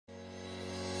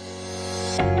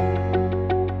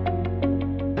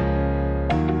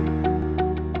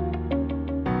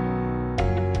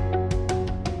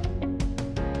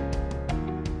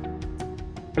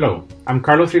I'm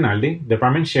Carlos Rinaldi,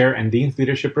 Department Chair and Dean's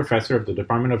Leadership Professor of the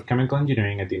Department of Chemical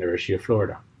Engineering at the University of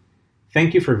Florida.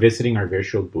 Thank you for visiting our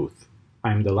virtual booth.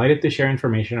 I am delighted to share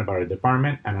information about our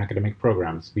department and academic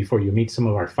programs before you meet some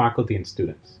of our faculty and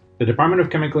students. The Department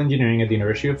of Chemical Engineering at the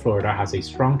University of Florida has a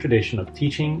strong tradition of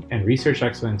teaching and research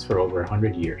excellence for over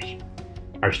 100 years.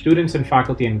 Our students and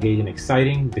faculty engage in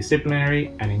exciting,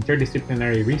 disciplinary, and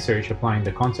interdisciplinary research applying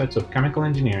the concepts of chemical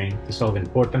engineering to solve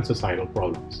important societal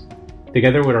problems.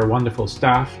 Together with our wonderful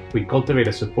staff, we cultivate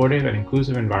a supportive and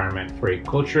inclusive environment for a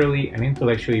culturally and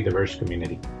intellectually diverse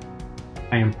community.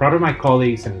 I am proud of my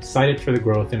colleagues and excited for the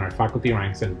growth in our faculty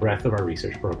ranks and breadth of our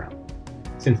research program.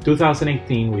 Since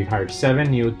 2018, we've hired 7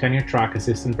 new tenure-track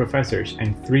assistant professors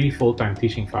and 3 full-time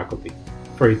teaching faculty,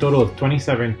 for a total of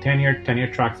 27 tenured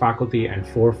tenure-track faculty and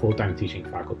 4 full-time teaching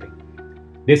faculty.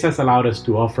 This has allowed us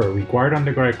to offer required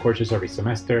undergraduate courses every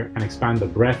semester and expand the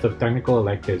breadth of technical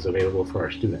electives available for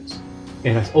our students.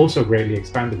 It has also greatly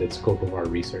expanded the scope of our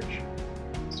research.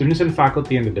 Students and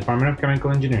faculty in the Department of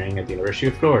Chemical Engineering at the University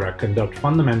of Florida conduct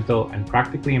fundamental and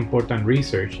practically important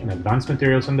research in advanced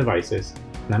materials and devices,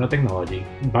 nanotechnology,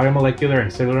 biomolecular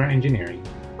and cellular engineering,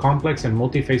 complex and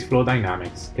multi-phase flow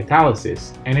dynamics,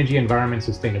 catalysis, energy environment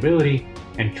sustainability,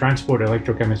 and transport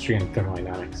electrochemistry and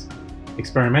thermodynamics.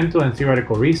 Experimental and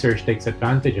theoretical research takes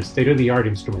advantage of state-of-the-art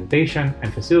instrumentation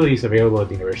and facilities available at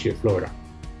the University of Florida.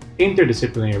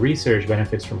 Interdisciplinary research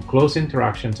benefits from close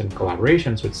interactions and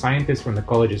collaborations with scientists from the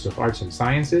colleges of arts and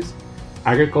sciences,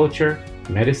 agriculture,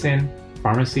 medicine,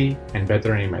 pharmacy, and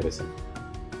veterinary medicine.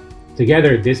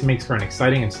 Together, this makes for an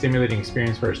exciting and stimulating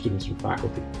experience for our students and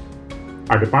faculty.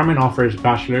 Our department offers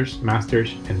bachelor's,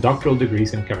 master's, and doctoral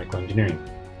degrees in chemical engineering.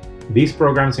 These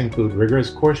programs include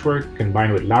rigorous coursework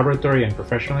combined with laboratory and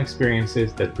professional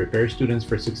experiences that prepare students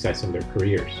for success in their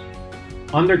careers.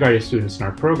 Undergraduate students in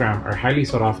our program are highly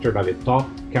sought after by the top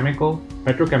chemical,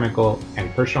 petrochemical, and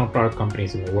personal product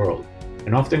companies in the world,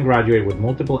 and often graduate with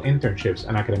multiple internships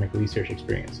and academic research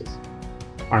experiences.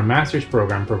 Our master's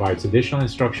program provides additional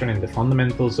instruction in the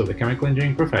fundamentals of the chemical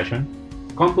engineering profession,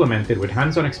 complemented with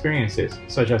hands-on experiences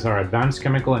such as our Advanced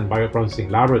Chemical and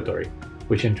Bioprocessing Laboratory,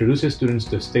 which introduces students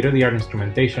to state-of-the-art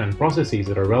instrumentation and processes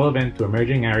that are relevant to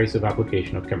emerging areas of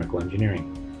application of chemical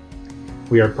engineering.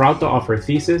 We are proud to offer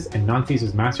thesis and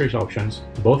non-thesis master's options,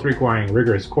 both requiring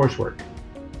rigorous coursework.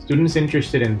 Students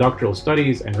interested in doctoral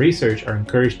studies and research are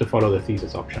encouraged to follow the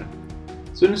thesis option.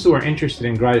 Students who are interested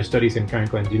in graduate studies in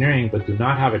chemical engineering but do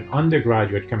not have an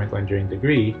undergraduate chemical engineering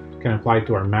degree can apply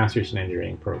to our master's in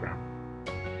engineering program.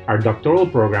 Our doctoral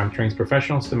program trains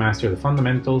professionals to master the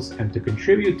fundamentals and to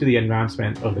contribute to the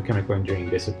advancement of the chemical engineering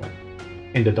discipline.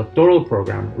 In the doctoral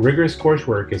program, rigorous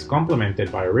coursework is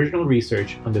complemented by original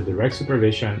research under the direct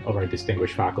supervision of our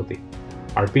distinguished faculty.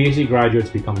 Our PhD graduates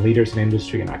become leaders in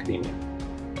industry and academia.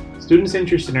 Students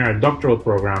interested in our doctoral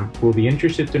program will be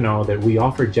interested to know that we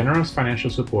offer generous financial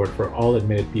support for all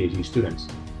admitted PhD students,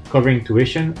 covering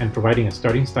tuition and providing a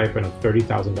starting stipend of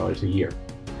 $30,000 a year.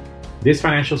 This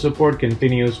financial support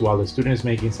continues while the student is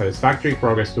making satisfactory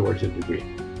progress towards a degree.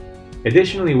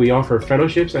 Additionally, we offer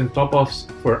fellowships and top-offs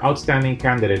for outstanding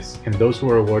candidates and those who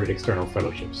are awarded external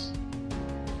fellowships.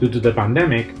 Due to the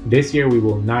pandemic, this year we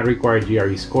will not require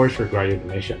GRE scores for graduate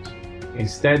admissions.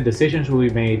 Instead, decisions will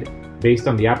be made based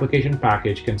on the application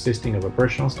package consisting of a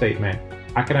personal statement,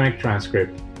 academic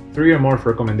transcript, 3 or more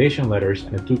recommendation letters,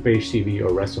 and a 2-page CV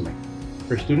or resume.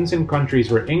 For students in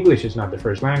countries where English is not the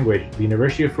first language, the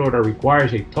University of Florida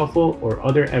requires a TOEFL or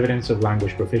other evidence of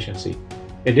language proficiency.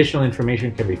 Additional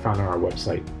information can be found on our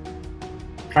website.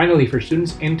 Finally, for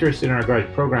students interested in our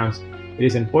graduate programs, it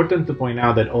is important to point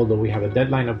out that although we have a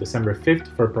deadline of December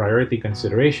 5th for priority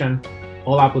consideration,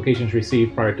 all applications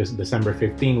received prior to December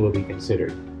 15 will be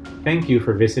considered. Thank you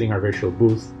for visiting our virtual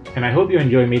booth, and I hope you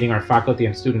enjoy meeting our faculty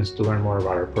and students to learn more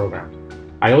about our program.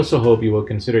 I also hope you will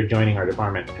consider joining our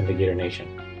department and the Gator Nation.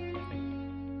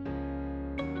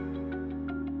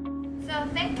 So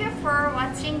thank you for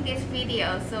watching this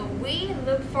video. So we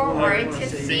look forward to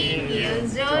seeing you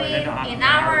join in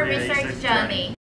our research journey.